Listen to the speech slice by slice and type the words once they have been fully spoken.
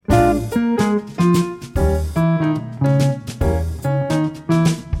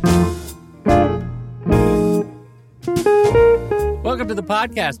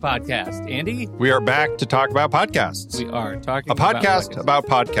podcast. Andy? We are back to talk about podcasts. We are talking a podcast about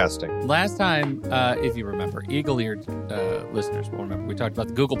podcasting. Last time, if you remember, eagle-eared listeners will remember, we talked about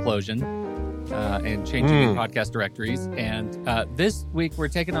the Googleplosion and changing podcast directories. And this week we're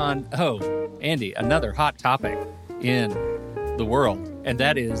taking on, Andy, another hot topic in the world. And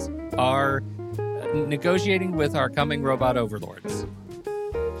that is our negotiating with our coming robot overlords.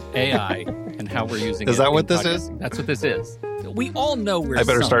 AI and how we're using it. Is that what this podcasting. is? That's what this is. We all know we're I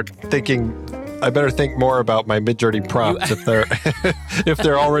better think more about my Midjourney prompts if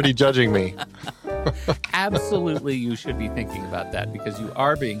they're already judging me. Absolutely, you should be thinking about that because you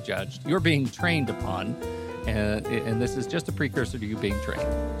are being judged. You're being trained upon, and this is just a precursor to you being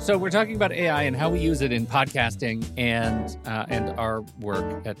trained. So we're talking about AI and how we use it in podcasting and our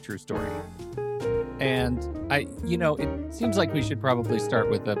work at True Story. And it seems like we should probably start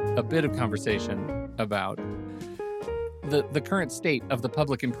with a bit of conversation about the current state of the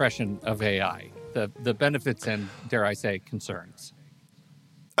public impression of AI, the benefits and, dare I say, concerns.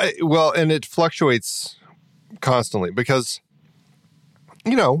 And it fluctuates constantly because,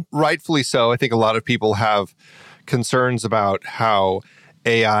 rightfully so, I think a lot of people have concerns about how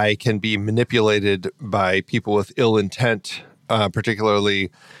AI can be manipulated by people with ill intent, particularly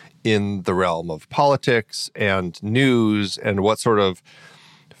in the realm of politics and news and what sort of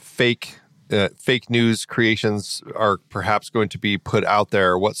fake news creations are perhaps going to be put out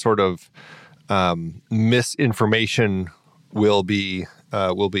there, what sort of misinformation will be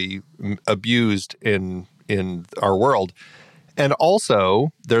abused in our world. And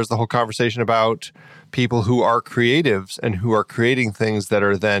also, there's the whole conversation about people who are creatives and who are creating things that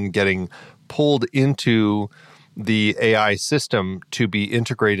are then getting pulled into the AI system to be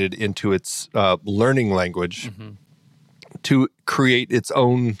integrated into its learning language to create its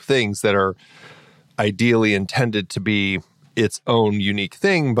own things that are ideally intended to be its own unique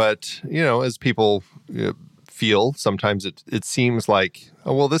thing. But, as people feel, sometimes it seems like,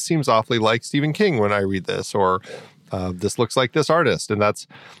 this seems awfully like Stephen King when I read this, or this looks like this artist. And that's,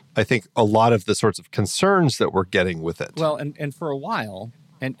 I think, a lot of the sorts of concerns that we're getting with it. Well, and for a while,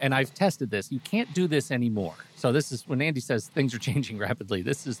 and I've tested this, you can't do this anymore. So this is when Andy says things are changing rapidly.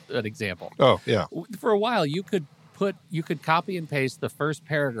 This is an example. Oh, yeah. For a while, you could copy and paste the first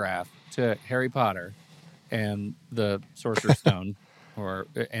paragraph to Harry Potter and the Sorcerer's Stone,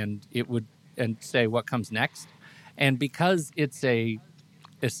 and say what comes next. And because it's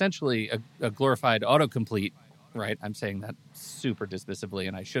essentially a glorified autocomplete, right? I'm saying that super dismissively,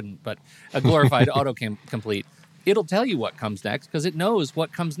 and I shouldn't, but a glorified autocomplete. It'll tell you what comes next because it knows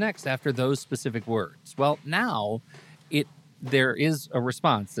what comes next after those specific words. Well, now there is a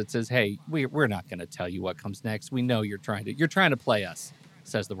response that says, "Hey, we're not going to tell you what comes next. We know you're trying to play us,"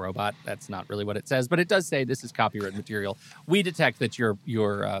 says the robot. That's not really what it says, but it does say this is copyright material. We detect that you're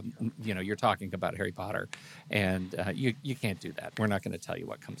talking about Harry Potter, and you can't do that. We're not going to tell you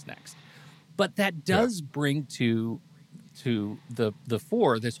what comes next. But that does bring to the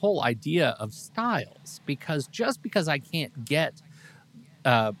fore this whole idea of styles, because just because I can't get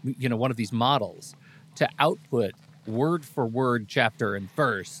one of these models to output word for word, chapter and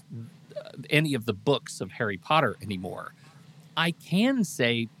verse any of the books of Harry Potter anymore, I can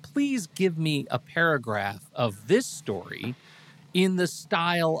say, please give me a paragraph of this story in the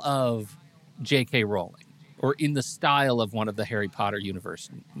style of J.K. Rowling, or in the style of one of the Harry Potter universe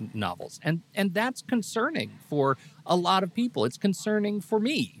novels. And that's concerning for a lot of people. It's concerning for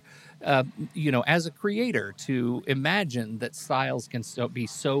me, as a creator, to imagine that styles can be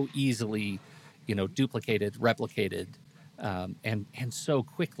so easily, duplicated, replicated, and so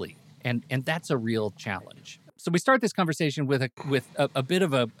quickly. And that's a real challenge. So we start this conversation with a bit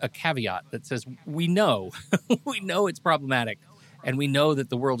of a caveat that says, we know it's problematic. And we know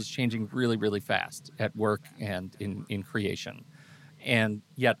that the world is changing really, really fast at work and in creation. And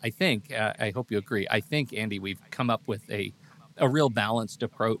yet, I think, I hope you agree, I think, Andy, we've come up with a real balanced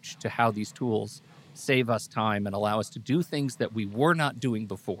approach to how these tools save us time and allow us to do things that we were not doing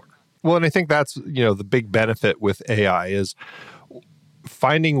before. Well, and I think that's, the big benefit with AI is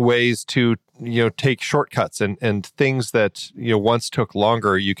finding ways to, take shortcuts and things that, once took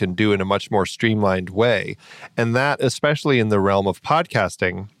longer, you can do in a much more streamlined way. And that, especially in the realm of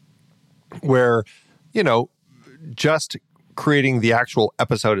podcasting, where, just creating the actual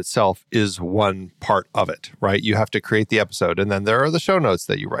episode itself is one part of it, right? You have to create the episode, and then there are the show notes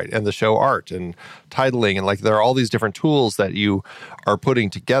that you write and the show art and titling. And there are all these different tools that you are putting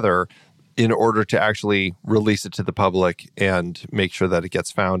together in order to actually release it to the public and make sure that it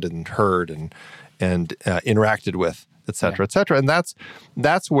gets found and heard and interacted with et cetera, et cetera. And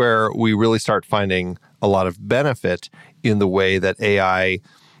that's where we really start finding a lot of benefit in the way that AI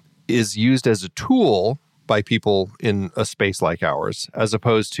is used as a tool by people in a space like ours, as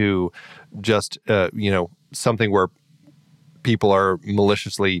opposed to just something where people are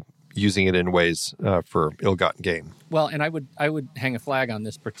maliciously using it in ways for ill-gotten gain. Well, and I would hang a flag on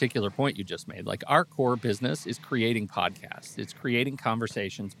this particular point you just made. Like, our core business is creating podcasts. It's creating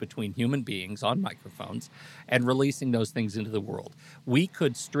conversations between human beings on microphones and releasing those things into the world. We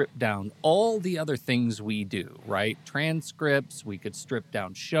could strip down all the other things we do, right? Transcripts, we could strip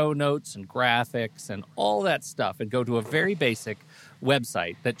down show notes and graphics and all that stuff and go to a very basic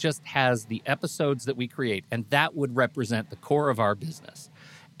website that just has the episodes that we create, and that would represent the core of our business.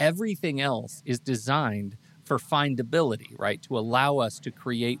 Everything else is designed for findability, right? To allow us to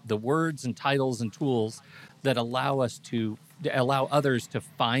create the words and titles and tools that allow others to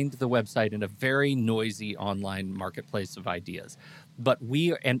find the website in a very noisy online marketplace of ideas. But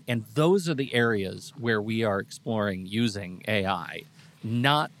and those are the areas where we are exploring using AI,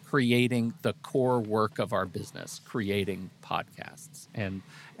 not creating the core work of our business, creating podcasts. And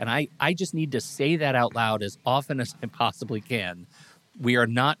I just need to say that out loud as often as I possibly can. We are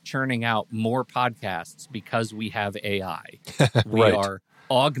not churning out more podcasts because we have AI. We Right. are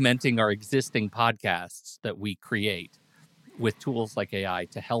augmenting our existing podcasts that we create with tools like AI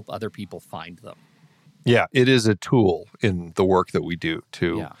to help other people find them. Yeah, it is a tool in the work that we do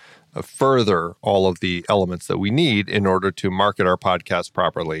to further all of the elements that we need in order to market our podcast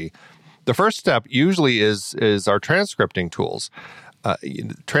properly. The first step usually is our transcripting tools.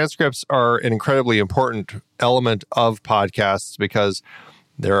 Transcripts are an incredibly important element of podcasts because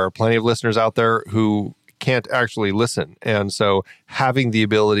there are plenty of listeners out there who can't actually listen. And so having the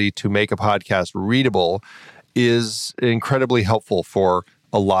ability to make a podcast readable is incredibly helpful for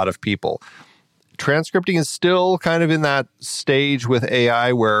a lot of people. Transcripting is still kind of in that stage with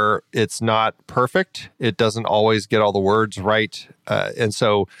AI where it's not perfect. It doesn't always get all the words right. And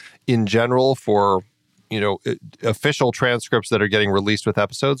so in general, for official transcripts that are getting released with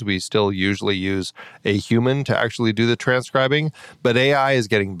episodes, we still usually use a human to actually do the transcribing. But AI is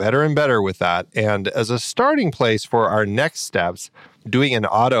getting better and better with that. And as a starting place for our next steps, doing an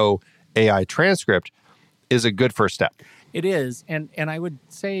auto AI transcript is a good first step. It is, and I would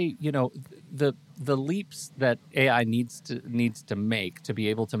say, the leaps that AI needs to make to be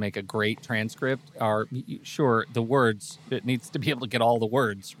able to make a great transcript are, sure, the words. It needs to be able to get all the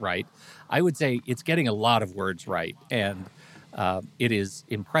words right. I would say it's getting a lot of words right, and it is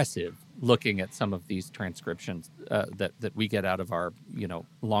impressive looking at some of these transcriptions that we get out of our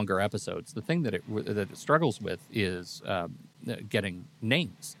longer episodes. The thing that it struggles with is getting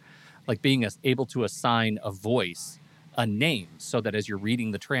names, like being able to assign a voice a name so that as you're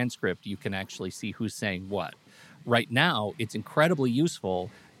reading the transcript, you can actually see who's saying what. Right now, it's incredibly useful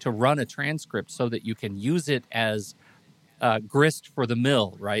to run a transcript so that you can use it as grist for the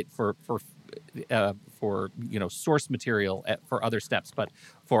mill, right? For source material for other steps. But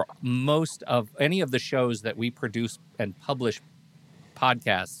for most of any of the shows that we produce and publish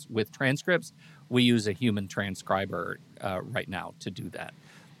podcasts with transcripts, we use a human transcriber right now to do that.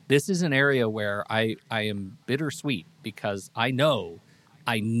 This is an area where I am bittersweet because I know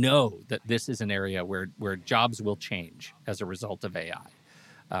that this is an area where jobs will change as a result of AI.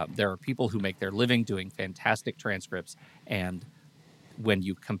 There are people who make their living doing fantastic transcripts, and when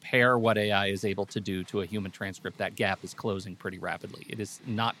you compare what AI is able to do to a human transcript, that gap is closing pretty rapidly. It is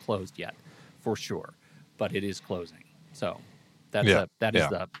not closed yet, for sure, but it is closing. So that is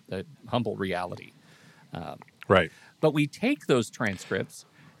the humble reality. Right. But we take those transcripts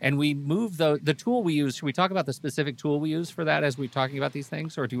and we move the tool we use. Should we talk about the specific tool we use for that as we're talking about these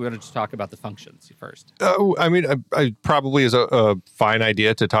things, or do you want to just talk about the functions first? I mean, I probably is a fine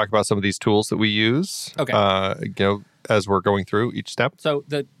idea to talk about some of these tools that we use. Okay. As we're going through each step. So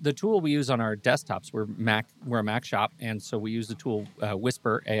the tool we use on our desktops, we're a Mac shop, and so we use the tool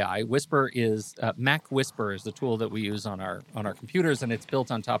Whisper AI. Whisper is Mac Whisper is the tool that we use on our computers, and it's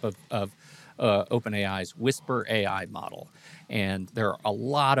built on top of OpenAI's Whisper AI model. And there are a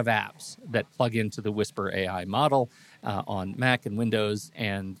lot of apps that plug into the Whisper AI model on Mac and Windows,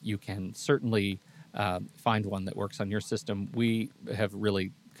 and you can certainly find one that works on your system. We have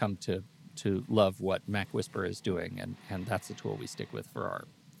really come to love what Mac Whisper is doing, and that's the tool we stick with for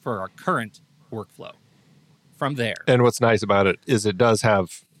our current workflow. From there. And what's nice about it is it does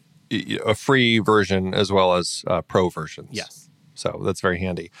have a free version as well as pro versions. Yes. So that's very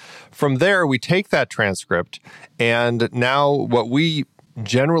handy. From there, we take that transcript, and now what we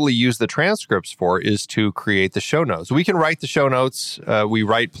generally use the transcripts for is to create the show notes. We can write the show notes. We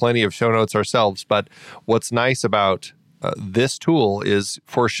write plenty of show notes ourselves. But what's nice about this tool is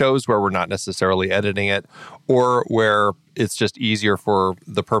for shows where we're not necessarily editing it or where it's just easier for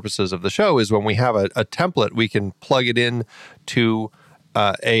the purposes of the show is when we have a template, we can plug it in to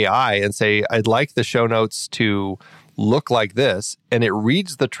AI and say, I'd like the show notes to look like this. And it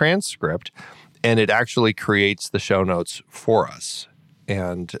reads the transcript and it actually creates the show notes for us.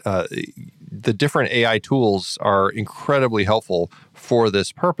 And the different AI tools are incredibly helpful for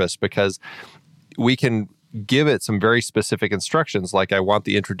this purpose because we can give it some very specific instructions, like I want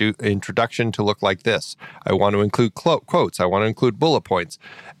the introduction to look like this. I want to include quotes. I want to include bullet points.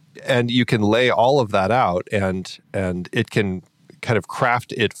 And you can lay all of that out and it can kind of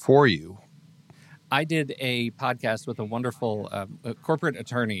craft it for you. I did a podcast with a wonderful corporate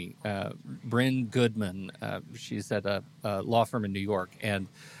attorney, Bryn Goodman. She's at a law firm in New York. And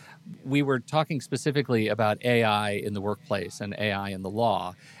we were talking specifically about AI in the workplace and AI in the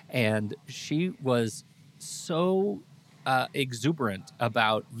law. And she was so exuberant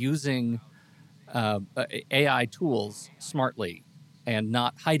about using AI tools smartly and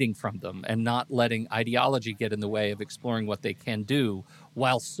not hiding from them and not letting ideology get in the way of exploring what they can do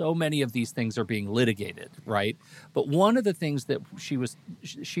while so many of these things are being litigated, right? But one of the things that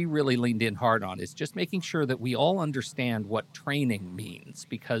she really leaned in hard on is just making sure that we all understand what training means,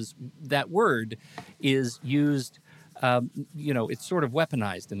 because that word is used it's sort of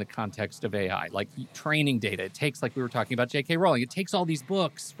weaponized in the context of AI, like training data. It takes, like we were talking about J.K. Rowling, it takes all these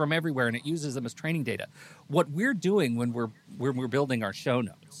books from everywhere and it uses them as training data. What we're doing when we're building our show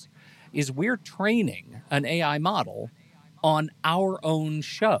notes is we're training an AI model on our own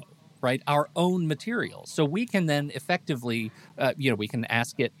show, right? Our own material. So we can then effectively, we can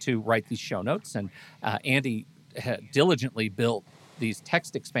ask it to write these show notes. And Andy diligently built these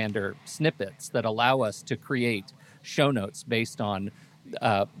text expander snippets that allow us to create show notes based on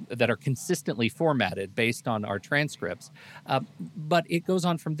that are consistently formatted based on our transcripts. But it goes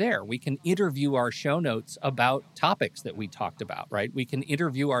on from there. We can interview our show notes about topics that we talked about, right? We can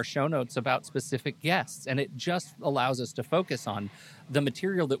interview our show notes about specific guests, and it just allows us to focus on the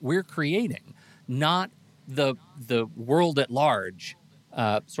material that we're creating, not the world at large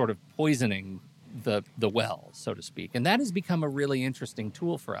sort of poisoning the well, so to speak. And that has become a really interesting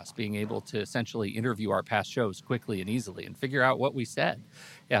tool for us, being able to essentially interview our past shows quickly and easily and figure out what we said.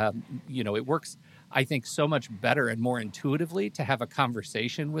 It works, I think, so much better and more intuitively to have a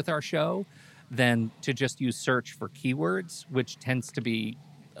conversation with our show than to just use search for keywords, which tends to be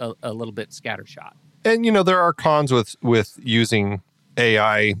a little bit scattershot. And, there are cons with using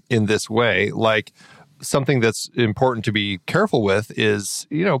AI in this way, like something that's important to be careful with is,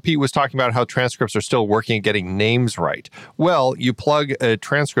 Pete was talking about how transcripts are still working at getting names right. Well, you plug a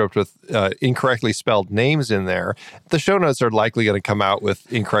transcript with incorrectly spelled names in there, the show notes are likely going to come out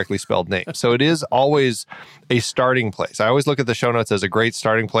with incorrectly spelled names. So it is always a starting place. I always look at the show notes as a great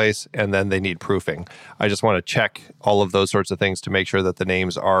starting place, and then they need proofing. I just want to check all of those sorts of things to make sure that the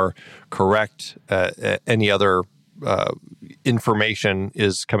names are correct. Any other information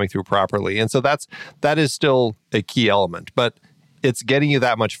is coming through properly. And so that is still a key element, but it's getting you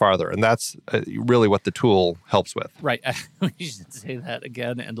that much farther. And that's really what the tool helps with. Right. We should say that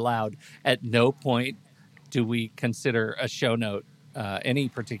again and loud. At no point do we consider a show note, any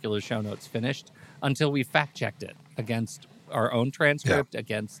particular show notes finished until we fact checked it against our own transcript,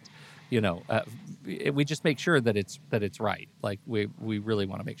 against, we just make sure that it's right. Like we really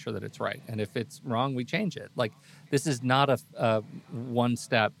want to make sure that it's right. And if it's wrong, we change it. Like this is not a one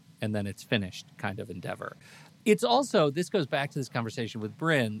step and then it's finished kind of endeavor. It's also, this goes back to this conversation with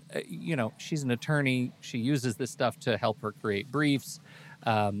Bryn. She's an attorney. She uses this stuff to help her create briefs.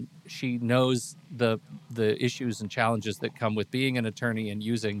 She knows the issues and challenges that come with being an attorney and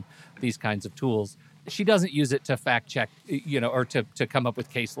using these kinds of tools. She doesn't use it to fact check, or to come up with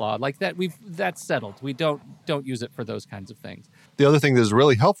case law like that. That's settled. We don't use it for those kinds of things. The other thing that is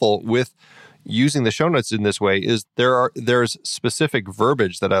really helpful with using the show notes in this way is there's specific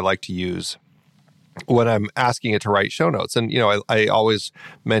verbiage that I like to use when I'm asking it to write show notes. And, I always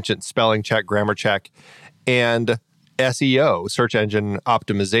mention spelling check, grammar check, and SEO, search engine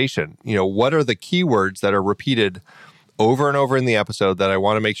optimization. What are the keywords that are repeated over and over in the episode that I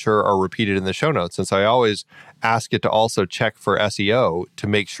want to make sure are repeated in the show notes? And so I always ask it to also check for SEO to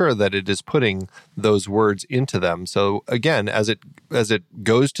make sure that it is putting those words into them. So again, as it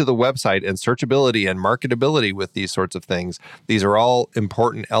goes to the website, and searchability and marketability with these sorts of things, these are all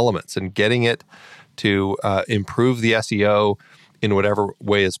important elements, and getting it to improve the SEO in whatever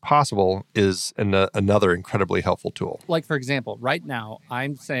way is possible is another incredibly helpful tool. Like, for example, right now,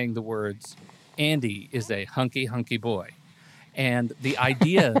 I'm saying the words, Andy is a hunky, hunky boy. And the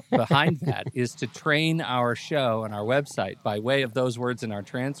idea behind that is to train our show and our website by way of those words in our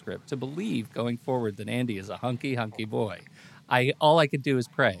transcript to believe going forward that Andy is a hunky, hunky boy. All I could do is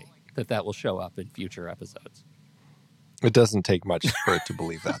pray that will show up in future episodes. It doesn't take much for it to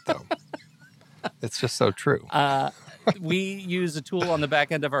believe that, though. It's just so true. We use a tool on the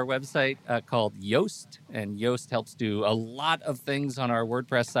back end of our website called Yoast, and Yoast helps do a lot of things on our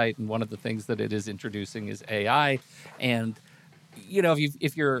WordPress site. And one of the things that it is introducing is AI. And you know,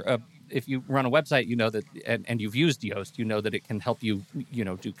 if you run a website, you know that, and you've used Yoast, you know that it can help you,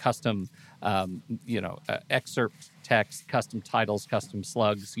 do custom, excerpt text, custom titles, custom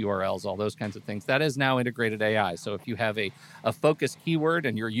slugs, URLs, all those kinds of things. That is now integrated AI. So if you have a focused keyword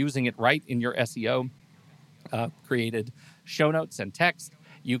and you're using it right in your SEO created show notes and text,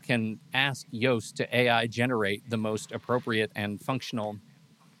 you can ask Yoast to AI generate the most appropriate and functional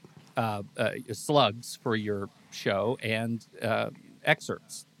slugs for your show and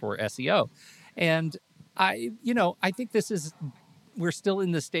excerpts for SEO. And I think we're still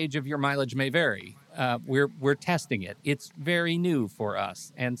in the stage of your mileage may vary. We're testing it. It's very new for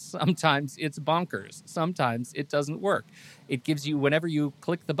us, and sometimes it's bonkers. Sometimes it doesn't work. It gives you, whenever you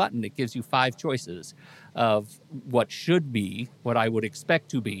click the button, it gives you 5 choices of what should be, what I would expect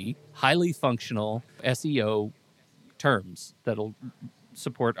to be, highly functional SEO terms that'll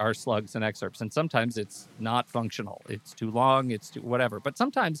support our slugs and excerpts. And sometimes it's not functional. It's too long, it's too whatever. But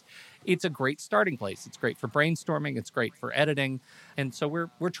sometimes it's a great starting place. It's great for brainstorming. It's great for editing. And so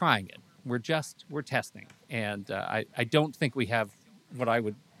we're trying it. We're testing. And I don't think we have what I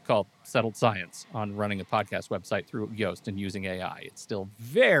would call settled science on running a podcast website through Yoast and using AI. It still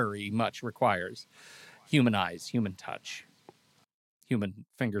very much requires human eyes, human touch, human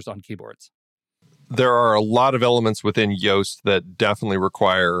fingers on keyboards. There are a lot of elements within Yoast that definitely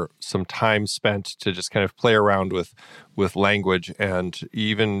require some time spent to just kind of play around with language, and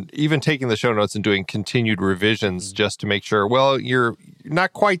even taking the show notes and doing continued revisions just to make sure, well, you're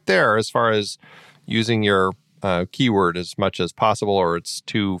not quite there as far as using your keyword as much as possible, or it's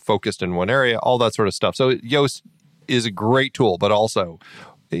too focused in one area, all that sort of stuff. So Yoast is a great tool, but also,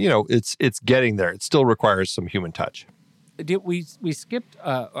 it's getting there. It still requires some human touch. We skipped,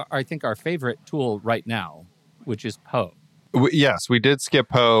 I think, our favorite tool right now, which is Poe. Yes, we did skip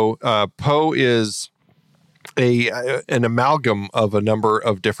Poe. Poe is an amalgam of a number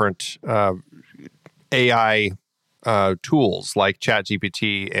of different AI tools like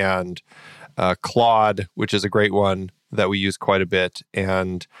ChatGPT and Claude, which is a great one that we use quite a bit.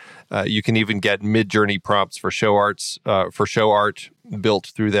 And you can even get Mid-Journey prompts for show art built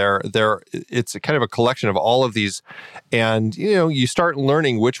through there. It's kind of a collection of all of these, and you start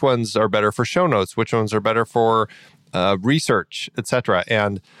learning which ones are better for show notes, which ones are better for research, etc.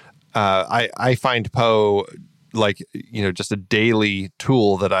 And I find Poe just a daily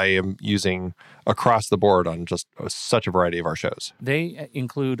tool that I am using across the board on just such a variety of our shows. They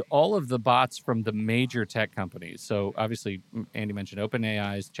include all of the bots from the major tech companies. So obviously, Andy mentioned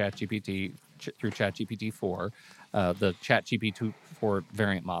OpenAI's ChatGPT through ChatGPT 4, the ChatGPT 4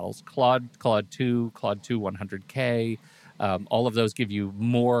 variant models, Claude 2, Claude 2 100K. All of those give you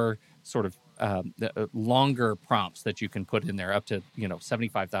more sort of longer prompts that you can put in there, up to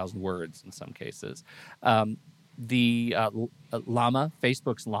 75,000 words in some cases. The Llama,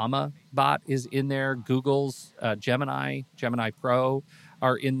 Facebook's Llama bot is in there. Google's Gemini Pro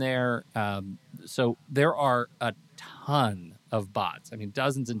are in there. So there are a ton of bots. I mean,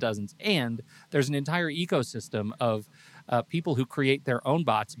 dozens and dozens. And there's an entire ecosystem of people who create their own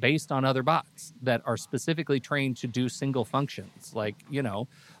bots based on other bots that are specifically trained to do single functions. Like, you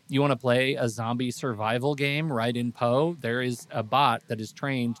want to play a zombie survival game right in Poe, there is a bot that is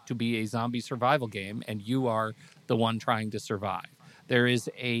trained to be a zombie survival game, and you are the one trying to survive. There is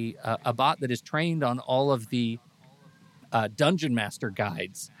a bot that is trained on all of the Dungeon Master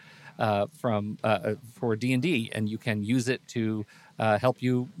guides for D&D, and you can use it to help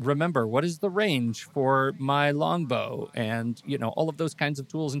you remember what is the range for my longbow, and all of those kinds of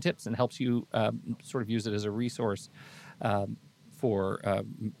tools and tips, and helps you sort of use it as a resource for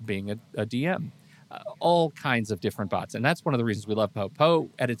being a DM. All kinds of different bots, and that's one of the reasons we love Poe. Poe,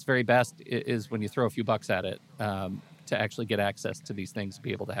 at its very best, is when you throw a few bucks at it to actually get access to these things,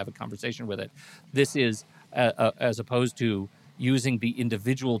 be able to have a conversation with it. This is as opposed to using the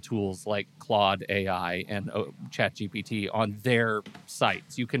individual tools like Claude AI and ChatGPT on their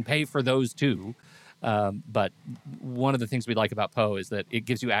sites. You can pay for those too, but one of the things we like about Poe is that it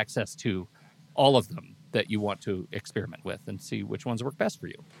gives you access to all of them that you want to experiment with and see which ones work best for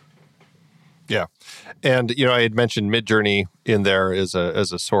you. Yeah, and I had mentioned Midjourney in there as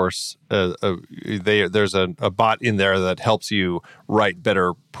a source. There's a bot in there that helps you write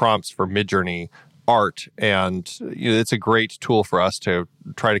better prompts for Midjourney art, and it's a great tool for us to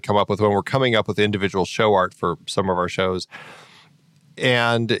try to come up with when we're coming up with individual show art for some of our shows,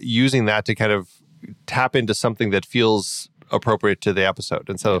 and using that to kind of tap into something that feels appropriate to the episode.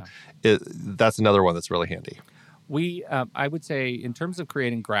 And so that's another one that's really handy. I would say in terms of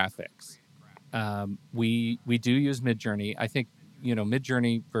creating graphics, we do use Midjourney. I think,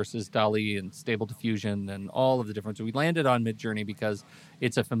 Midjourney versus DALL-E and Stable Diffusion and all of the differences. We landed on Midjourney because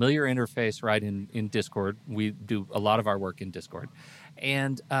it's a familiar interface right in Discord. We do a lot of our work in Discord.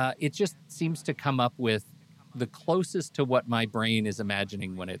 And it just seems to come up with the closest to what my brain is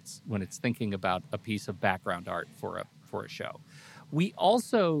imagining when it's thinking about a piece of background art for a show. We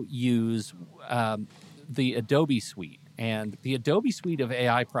also use the Adobe Suite, and the Adobe Suite of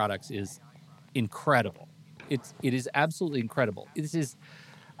AI products is incredible. It is absolutely incredible. This is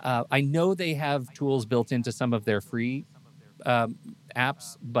I know they have tools built into some of their free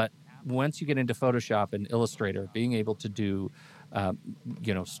apps, but once you get into Photoshop and Illustrator, being able to do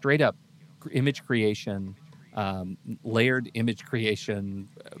straight up image creation, layered image creation,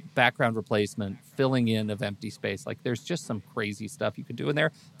 background replacement, filling in of empty space. Like, there's just some crazy stuff you can do in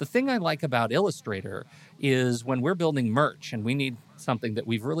there. The thing I like about Illustrator is when we're building merch and we need something that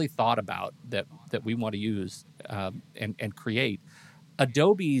we've really thought about that we want to use and create,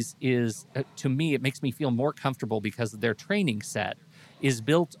 Adobe's is, to me, it makes me feel more comfortable because their training set is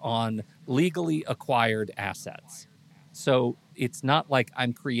built on legally acquired assets. So it's not like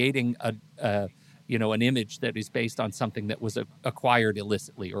I'm creating an image that is based on something that was acquired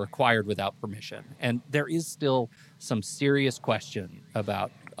illicitly or acquired without permission. And there is still some serious question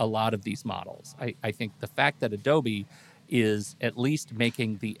about a lot of these models. I think the fact that Adobe is at least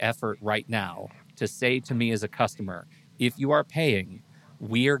making the effort right now to say to me as a customer, if you are paying,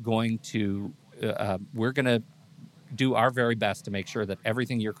 we're going to do our very best to make sure that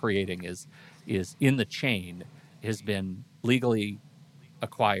everything you're creating is in the chain, has been legally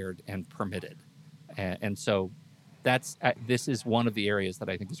acquired and permitted. And so this is one of the areas that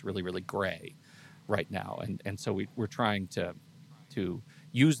I think is really, really gray right now. And so we're trying to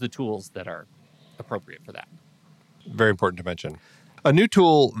use the tools that are appropriate for that. Very important to mention. A new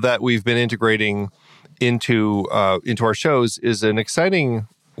tool that we've been integrating into our shows is an exciting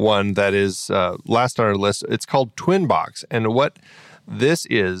one that is last on our list. It's called Twinbox. And what this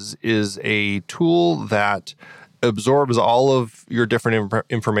is a tool that absorbs all of your different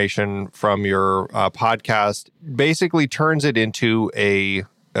information from your podcast, basically turns it into a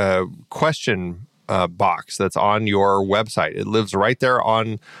question box that's on your website. It lives right there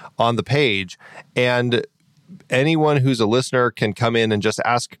on the page, and anyone who's a listener can come in and just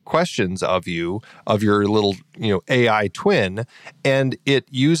ask questions of your little AI twin, and it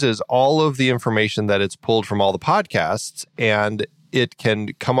uses all of the information that it's pulled from all the podcasts, and it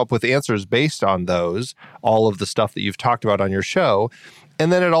can come up with answers based on all of the stuff that you've talked about on your show.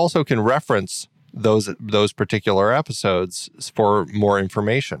 And then it also can reference those particular episodes for more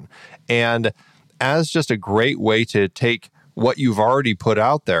information. And as just a great way to take what you've already put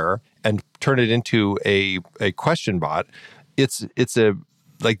out there and turn it into a question bot, this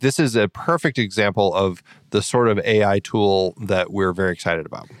is a perfect example of the sort of AI tool that we're very excited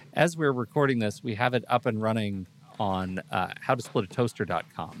about. As we're recording this, we have it up and running on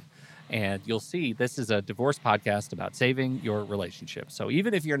howtosplitatoaster.com. And you'll see this is a divorce podcast about saving your relationship. So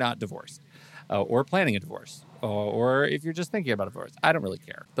even if you're not divorced or planning a divorce, or if you're just thinking about a divorce, I don't really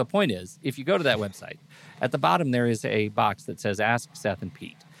care. The point is, if you go to that website, at the bottom there is a box that says Ask Seth and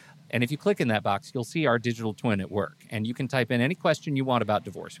Pete. And if you click in that box, you'll see our digital twin at work. And you can type in any question you want about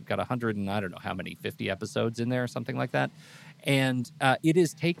divorce. We've got 100 and I don't know how many, 50 episodes in there or something like that. And it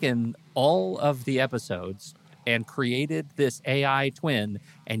has taken all of the episodes and created this AI twin,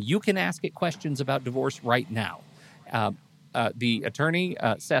 and you can ask it questions about divorce right now. The attorney,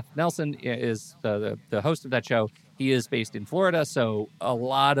 Seth Nelson, is the host of that show. He is based in Florida, so a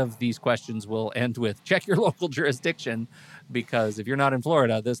lot of these questions will end with check your local jurisdiction, because if you're not in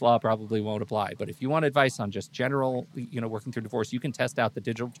Florida, this law probably won't apply. But if you want advice on just general, working through divorce, you can test out the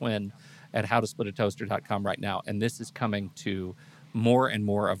digital twin at howtosplitatoaster.com right now. And this is coming to more and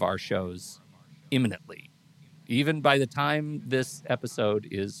more of our shows imminently, even by the time this episode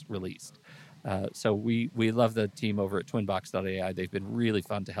is released. So we love the team over at Twinbox.ai. They've been really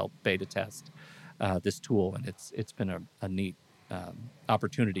fun to help beta test this tool, and it's been a neat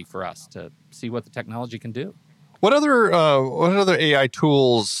opportunity for us to see what the technology can do. What other AI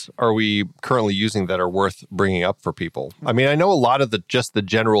tools are we currently using that are worth bringing up for people? I mean, I know a lot of the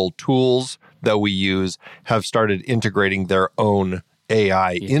general tools that we use have started integrating their own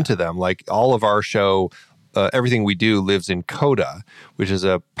AI into them. Like all of our show, everything we do lives in Coda, which is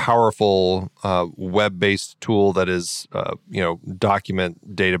a powerful web-based tool that is,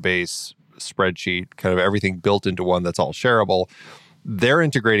 document database, spreadsheet, kind of everything built into one that's all shareable. They're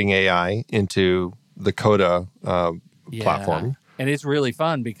integrating AI into the Coda platform. And it's really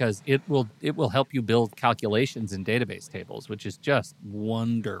fun because it will help you build calculations in database tables, which is just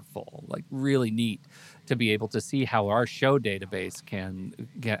wonderful, like really neat to be able to see how our show database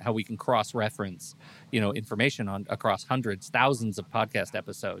how we can cross-reference, information across hundreds, thousands of podcast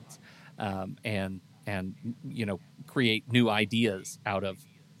episodes, and create new ideas out of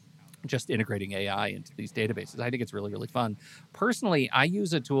just integrating AI into these databases. I think it's really, really fun. Personally, I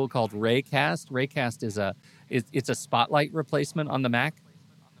use a tool called Raycast. Raycast is it's a Spotlight replacement on the Mac.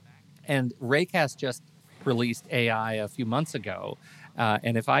 And Raycast just released AI a few months ago.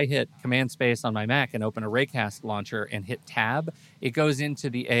 And if I hit Command Space on my Mac and open a Raycast launcher and hit Tab, it goes into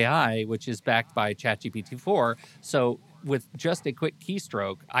the AI, which is backed by ChatGPT-4. So with just a quick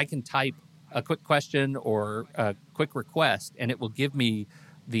keystroke, I can type a quick question or a quick request, and it will give me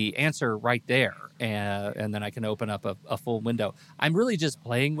the answer right there, and then I can open up a full window. I'm really just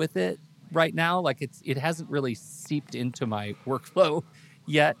playing with it right now. Like it hasn't really seeped into my workflow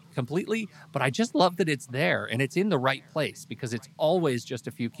yet completely, but I just love that it's there and it's in the right place because it's always just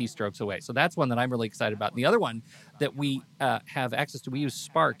a few keystrokes away. So that's one that I'm really excited about. And the other one that we have access to, we use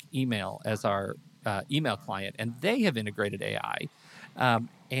Spark Email as our email client, and they have integrated AI.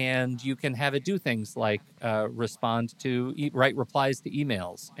 And you can have it do things like respond to, write replies to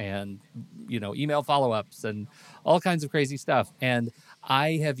emails and, email follow-ups and all kinds of crazy stuff. And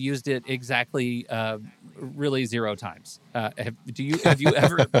I have used it exactly really 0 times. Have you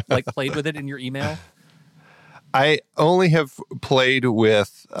ever played with it in your email? I only have played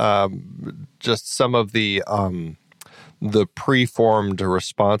with just some of the preformed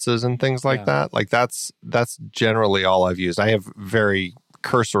responses and things like that. Like that's generally all I've used. I have very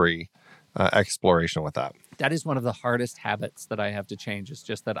cursory exploration with that. That is one of the hardest habits that I have to change. It's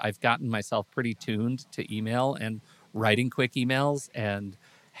just that I've gotten myself pretty tuned to email and writing quick emails, and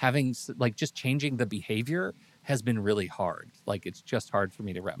having just changing the behavior has been really hard. Like it's just hard for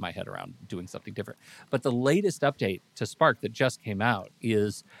me to wrap my head around doing something different. But the latest update to Spark that just came out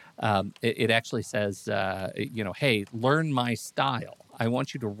is it actually says, hey, learn my style. I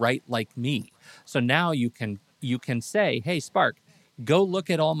want you to write like me. So now you can say, hey, Spark, go look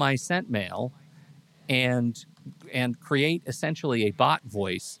at all my sent mail and create essentially a bot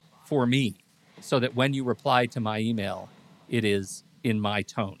voice for me so that when you reply to my email, it is in my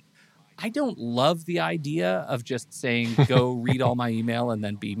tone. I don't love the idea of just saying, go read all my email and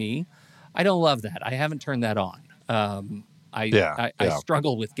then be me. I don't love that. I haven't turned that on. I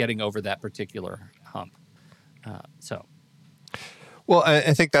struggle with getting over that particular hump. Well,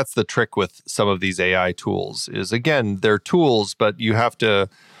 I think that's the trick with some of these AI tools is, again, they're tools, but you have to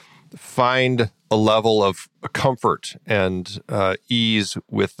find a level of comfort and ease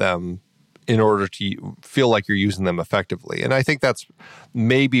with them in order to feel like you're using them effectively. And I think that's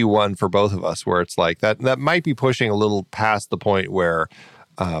maybe one for both of us where it's like that might be pushing a little past the point where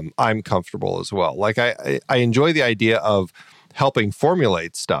I'm comfortable as well. Like I enjoy the idea of helping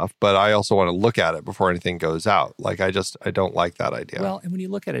formulate stuff, but I also want to look at it before anything goes out. Like I don't like that idea. Well, and when you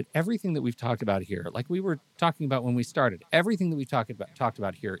look at it, everything that we've talked about here, like we were talking about when we started, everything that we've talked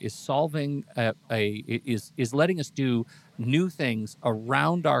about here is solving is letting us do new things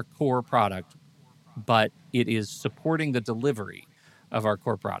around our core product, but it is supporting the delivery of our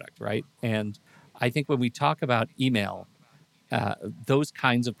core product, right? And I think when we talk about email, those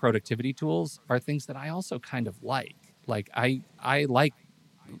kinds of productivity tools are things that I also kind of like. Like I like,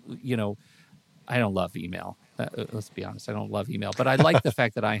 I don't love email. Let's be honest, I don't love email, but I like the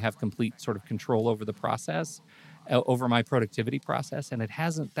fact that I have complete sort of control over the process, over my productivity process, and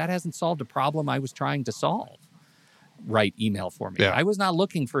that hasn't solved a problem I was trying to solve. Write email for me. Yeah. I was not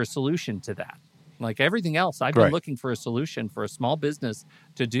looking for a solution to that. Like everything else, I've been looking for a solution for a small business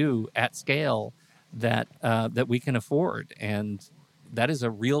to do at scale that we can afford, and that is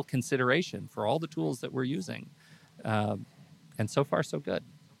a real consideration for all the tools that we're using. And so far, so good.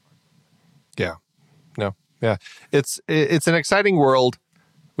 Yeah. No. Yeah. It's an exciting world.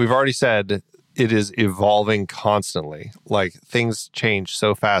 We've already said it is evolving constantly. Like things change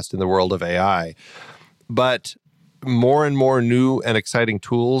so fast in the world of AI. But more and more new and exciting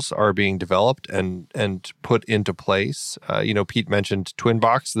tools are being developed and put into place. Pete mentioned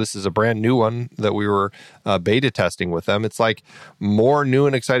Twinbox. This is a brand new one that we were beta testing with them. It's like more new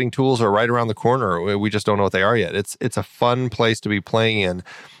and exciting tools are right around the corner. We just don't know what they are yet. It's a fun place to be playing in.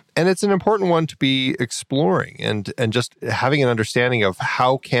 And it's an important one to be exploring and just having an understanding of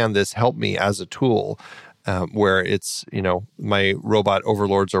how can this help me as a tool where it's, my robot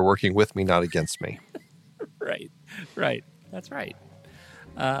overlords are working with me, not against me. Right. That's right.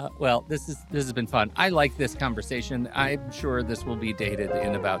 Well, this has been fun. I like this conversation. I'm sure this will be dated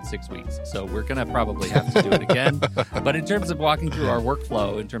in about 6 weeks, so we're going to probably have to do it again. But in terms of walking through our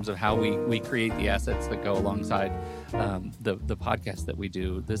workflow, in terms of how we create the assets that go alongside the podcast that we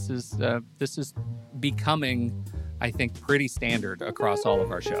do, this is becoming, I think, pretty standard across all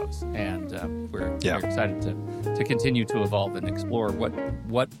of our shows, and we're excited to continue to evolve and explore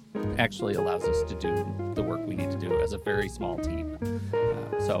what actually allows us to do the work we need to do as a very small team.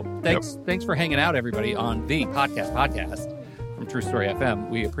 So thanks for hanging out, everybody, on the podcast from True Story FM.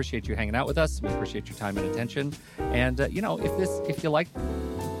 We appreciate you hanging out with us. We appreciate your time and attention. And if you like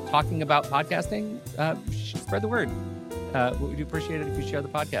talking about podcasting, spread the word. We'd appreciate it if you share the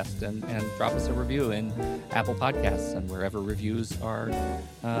podcast and drop us a review in Apple Podcasts and wherever reviews are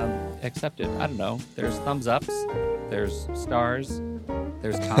accepted. I don't know. There's thumbs ups, there's stars,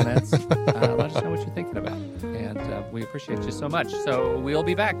 there's comments. Let us know what you're thinking about. And we appreciate you so much. So we'll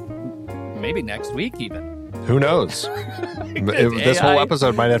be back maybe next week even. Who knows? This whole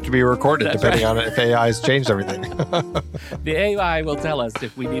episode might have to be recorded depending on if AI's changed everything. The AI will tell us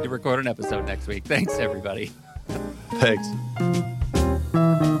if we need to record an episode next week. Thanks, everybody. Thanks.